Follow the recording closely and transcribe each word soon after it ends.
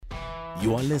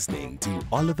You are listening to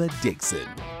Oliver Dixon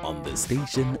on the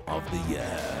Station of the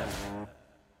Year.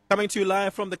 Coming to you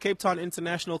live from the Cape Town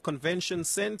International Convention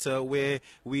Centre, where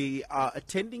we are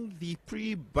attending the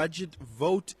Pre-Budget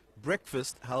Vote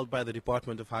Breakfast held by the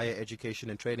Department of Higher Education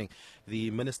and Training.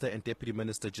 The Minister and Deputy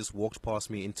Minister just walked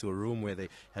past me into a room where they're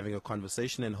having a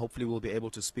conversation, and hopefully we'll be able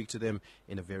to speak to them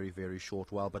in a very, very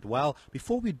short while. But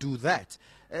before we do that,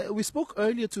 we spoke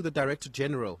earlier to the Director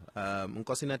General,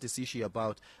 Nkosinathi Sishi,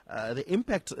 about the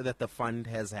impact that the fund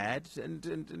has had,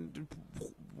 and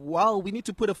while we need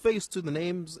to put a face to the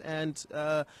names and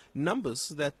numbers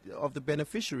that of the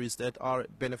beneficiaries that are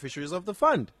beneficiaries of the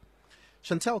fund.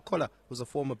 Shantel Kola, who's a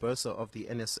former bursar of the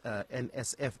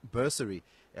NSF bursary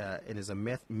and is a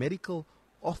medical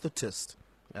orthotist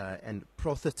and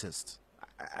prosthetist.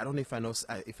 I don't know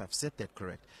if I've said that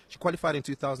correct. She qualified in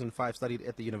 2005, studied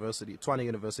at the Tshwane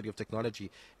University of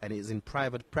Technology, and is in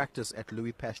private practice at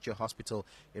Louis Pasteur Hospital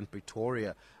in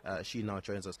Pretoria. She now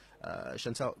joins us.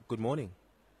 Shantel, good morning.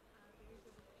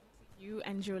 You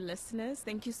and your listeners,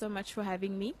 thank you so much for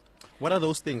having me. What are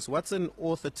those things? What's an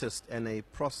orthotist and a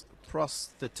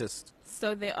prosthetist?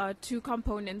 So there are two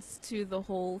components to the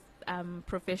whole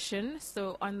profession.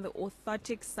 So on the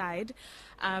orthotic side,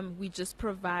 we just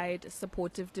provide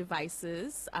supportive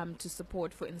devices to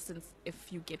support, for instance,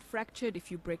 if you get fractured, if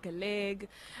you break a leg,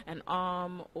 an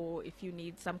arm, or if you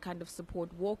need some kind of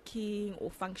support walking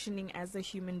or functioning as a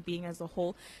human being as a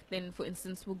whole, then for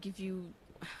instance we'll give you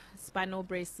spinal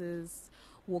braces,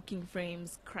 walking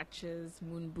frames, crutches,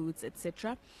 moon boots,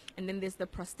 etc. And then there's the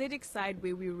prosthetic side,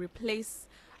 where we replace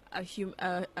a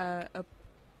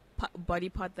body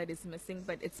part that is missing,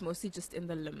 but it's mostly just in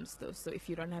the limbs though. So if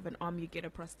you don't have an arm, you get a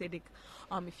prosthetic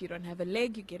arm. If you don't have a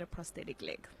leg, you get a prosthetic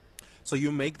leg. So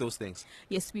you make those things?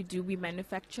 Yes, we do. We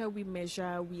manufacture, we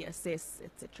measure, we assess,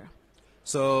 etc.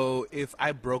 So if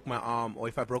I broke my arm or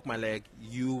if I broke my leg,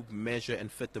 you measure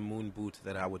and fit the moon boot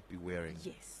that I would be wearing?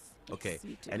 Yes. Okay. Yes,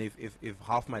 we do. And if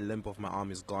half my limb of my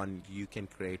arm is gone, you can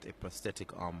create a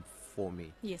prosthetic arm for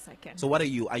me? Yes, I can. So what are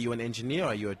you? Are you an engineer or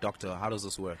are you a doctor? How does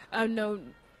this work? No,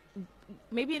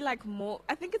 maybe like more.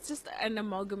 I think it's just an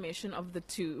amalgamation of the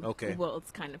two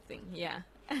worlds kind of thing. Yeah.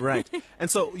 Right. And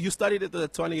so you studied at the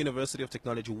Tshwane University of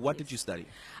Technology. What did you study?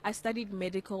 I studied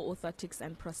medical orthotics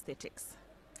and prosthetics.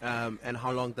 And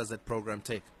how long does that program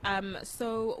take?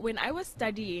 So when I was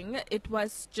studying, it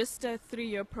was just a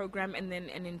 3-year program and then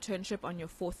an internship on your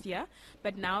 4th year.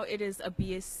 But now it is a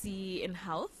BSc in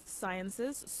health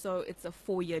sciences, so it's a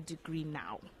 4-year degree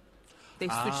now. They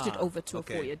switched it over to a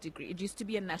 4-year degree. It used to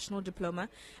be a national diploma,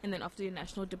 and then after your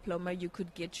national diploma, you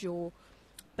could get your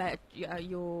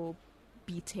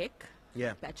BTech.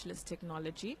 Yeah. Bachelor's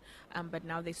Technology, but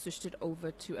now they switched it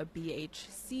over to a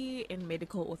BHC in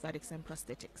Medical Orthotics and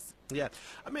Prosthetics. Yeah,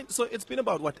 I mean, so it's been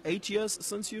about, 8 years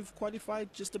since you've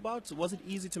qualified, just about? Was it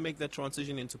easy to make that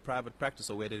transition into private practice,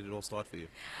 or where did it all start for you?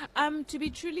 To be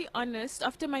truly honest,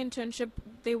 after my internship,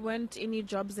 there weren't any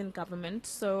jobs in government,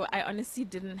 so I honestly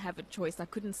didn't have a choice. I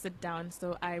couldn't sit down,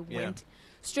 so I went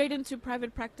straight into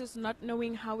private practice, not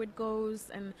knowing how it goes,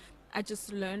 and I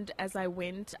just learned as I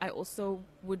went. I also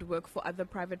would work for other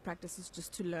private practices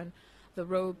just to learn the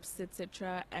ropes,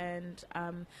 etc. And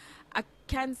I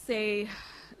can say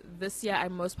this year I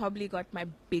most probably got my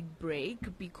big break,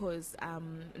 because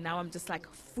now I'm just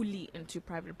like fully into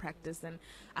private practice, and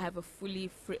I have a fully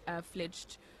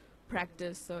fledged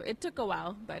practice. So it took a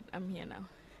while, but I'm here now.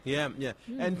 Yeah, yeah.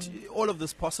 And all of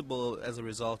this possible as a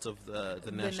result of the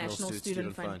National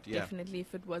Student Fund. Yeah. Definitely,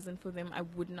 if it wasn't for them, I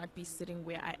would not be sitting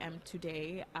where I am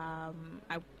today.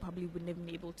 I probably wouldn't have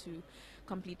been able to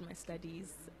complete my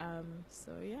studies.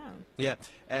 So, yeah. Yeah.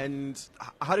 And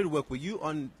how did it work? Were you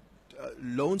on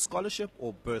loan scholarship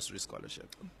or bursary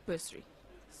scholarship? Bursary.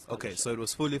 Okay, so it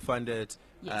was fully funded.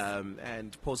 Yes.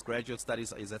 And postgraduate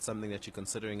studies, is that something that you're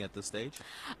considering at this stage?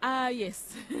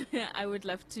 Yes. I would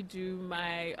love to do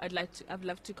I'd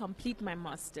love to complete my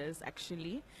master's,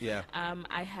 actually. Yeah.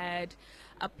 I had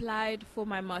applied for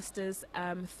my master's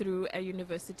through a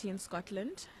university in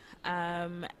Scotland,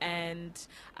 and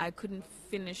I couldn't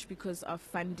finish because of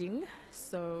funding,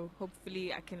 so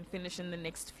hopefully I can finish in the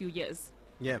next few years.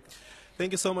 Yeah.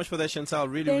 Thank you so much for that,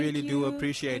 Shantel. Really do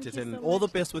appreciate it. And all the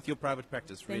best with your private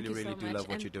practice. Really do love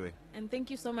what you're doing. And thank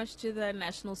you so much to the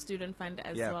National Student Fund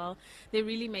as well. They're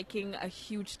really making a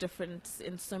huge difference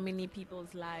in so many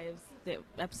people's lives.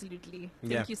 Absolutely.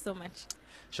 Thank you so much.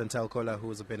 Shantel Kola, who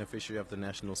is a beneficiary of the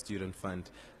National Student Fund,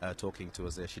 talking to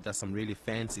us there. She does some really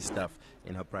fancy stuff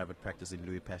in her private practice in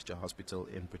Louis Pasteur Hospital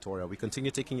in Pretoria. We continue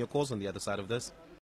taking your calls on the other side of this.